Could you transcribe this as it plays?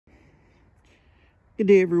Good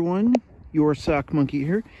day, everyone. Your Sock Monkey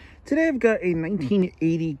here. Today I've got a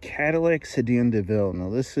 1980 Cadillac Sedan Deville. Now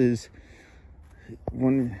this is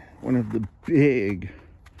one of the big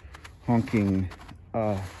honking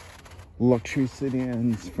luxury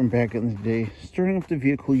sedans from back in the day. Starting off the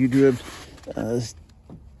vehicle, you do have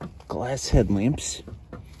glass headlamps.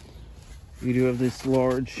 You do have this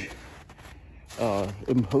large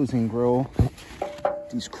imposing grille.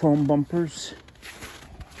 These chrome bumpers.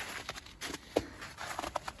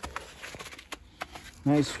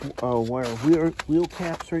 Nice wire wheel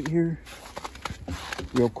caps right here.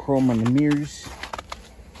 Real chrome on the mirrors.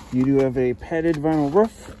 You do have a padded vinyl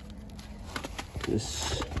roof.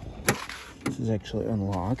 This is actually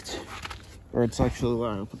unlocked. Or it's actually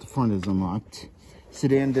locked, but the front is unlocked.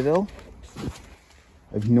 Sedan Deville.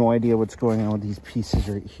 I have no idea what's going on with these pieces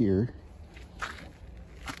right here.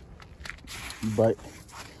 But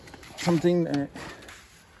something that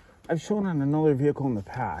I've shown on another vehicle in the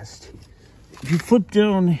past. If you flip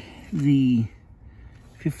down the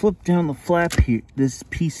flap here, this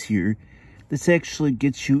piece here, this actually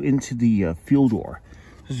gets you into the fuel door.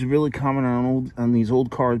 This is really common on these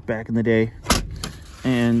old cars back in the day,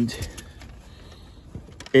 and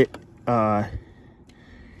it's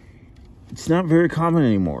not very common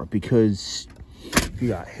anymore because if you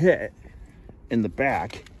got hit in the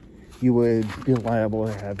back, you would be liable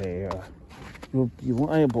to have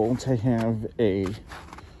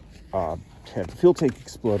have the fuel tank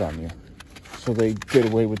explode on you. So they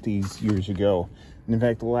did away with these years ago. And in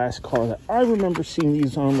fact, the last car that I remember seeing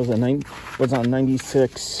these on was on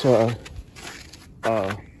 96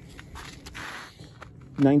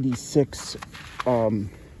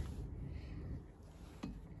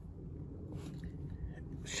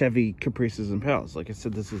 Chevy Caprices and Pals. Like I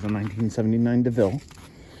said, this is a 1979 Deville.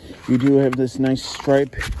 You do have this nice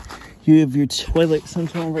stripe. You have your twilight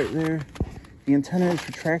sunshine right there. The antenna is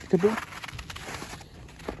retractable.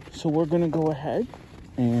 So we're going to go ahead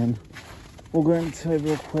and we'll go inside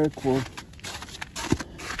real quick. We'll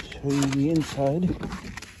show you the inside.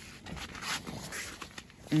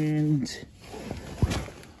 And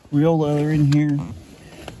real leather in here.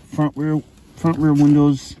 Front rear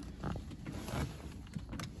windows.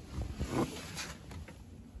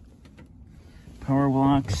 Power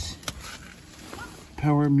locks.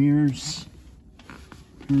 Power mirrors.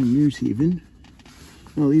 Power mirrors even.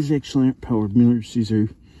 No, these actually aren't powered mirrors. These are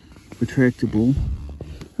retractable.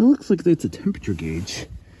 It looks like that's a temperature gauge.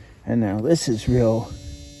 And now this is real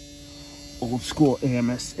old school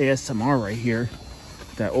ASMR right here.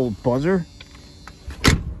 That old buzzer.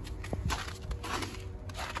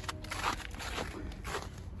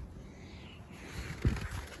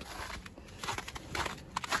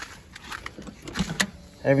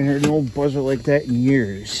 I haven't heard an old buzzer like that in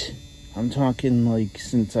years. I'm talking like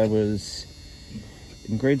since I was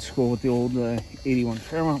in grade school with the old 81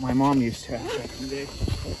 Fairmont my mom used to have back in the day.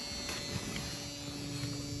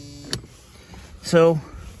 So,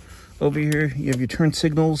 over here you have your turn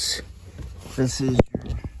signals. This is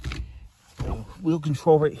your wheel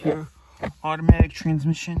control right here. Automatic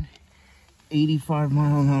transmission.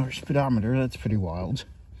 85-mile-an-hour speedometer. That's pretty wild.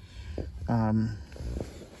 What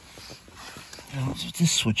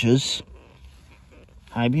this switches.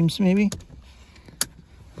 High beams maybe?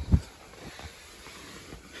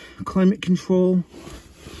 Climate control.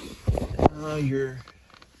 Your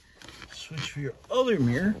switch for your other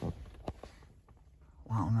mirror.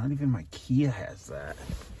 Wow, not even my Kia has that.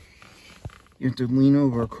 You have to lean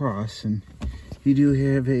over across, and you do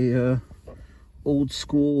have a old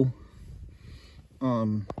school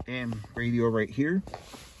AM radio right here.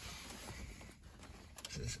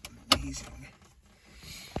 This is amazing.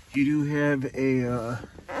 You do have a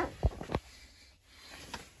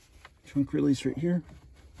trunk release right here.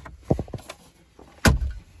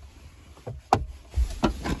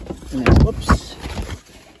 And then, whoops.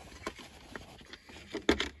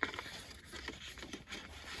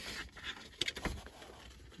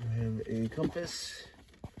 We have a compass.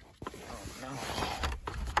 Oh, no.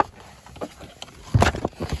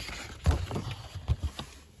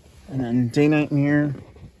 And then day-night mirror.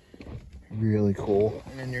 Really cool.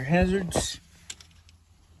 And then your hazards.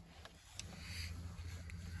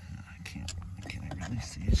 I can't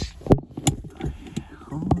release these.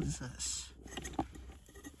 How is this?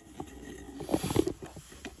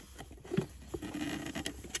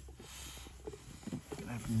 I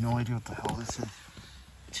have no idea what the hell this is.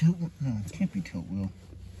 No, it can't be tilt wheel.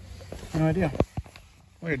 No idea.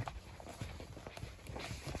 Weird.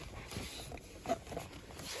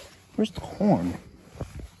 Where's the horn?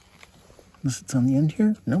 Unless it's on the end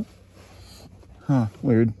here? Nope. Huh,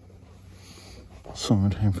 weird. Song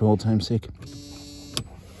time for old time's sake.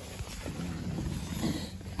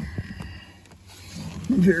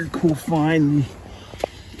 Very cool find.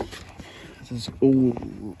 This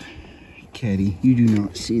old Caddy. You do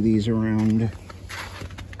not see these around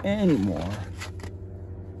anymore.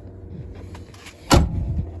 I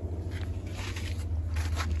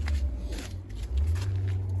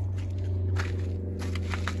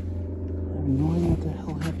have no idea what the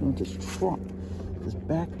hell happened with this trunk. This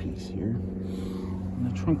back piece here.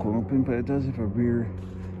 And the trunk won't open, but it does have a rear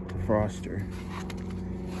defroster.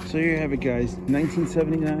 So here you have it, guys.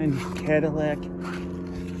 1979 Cadillac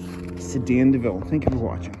Sedan Deville. Thank you for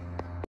watching.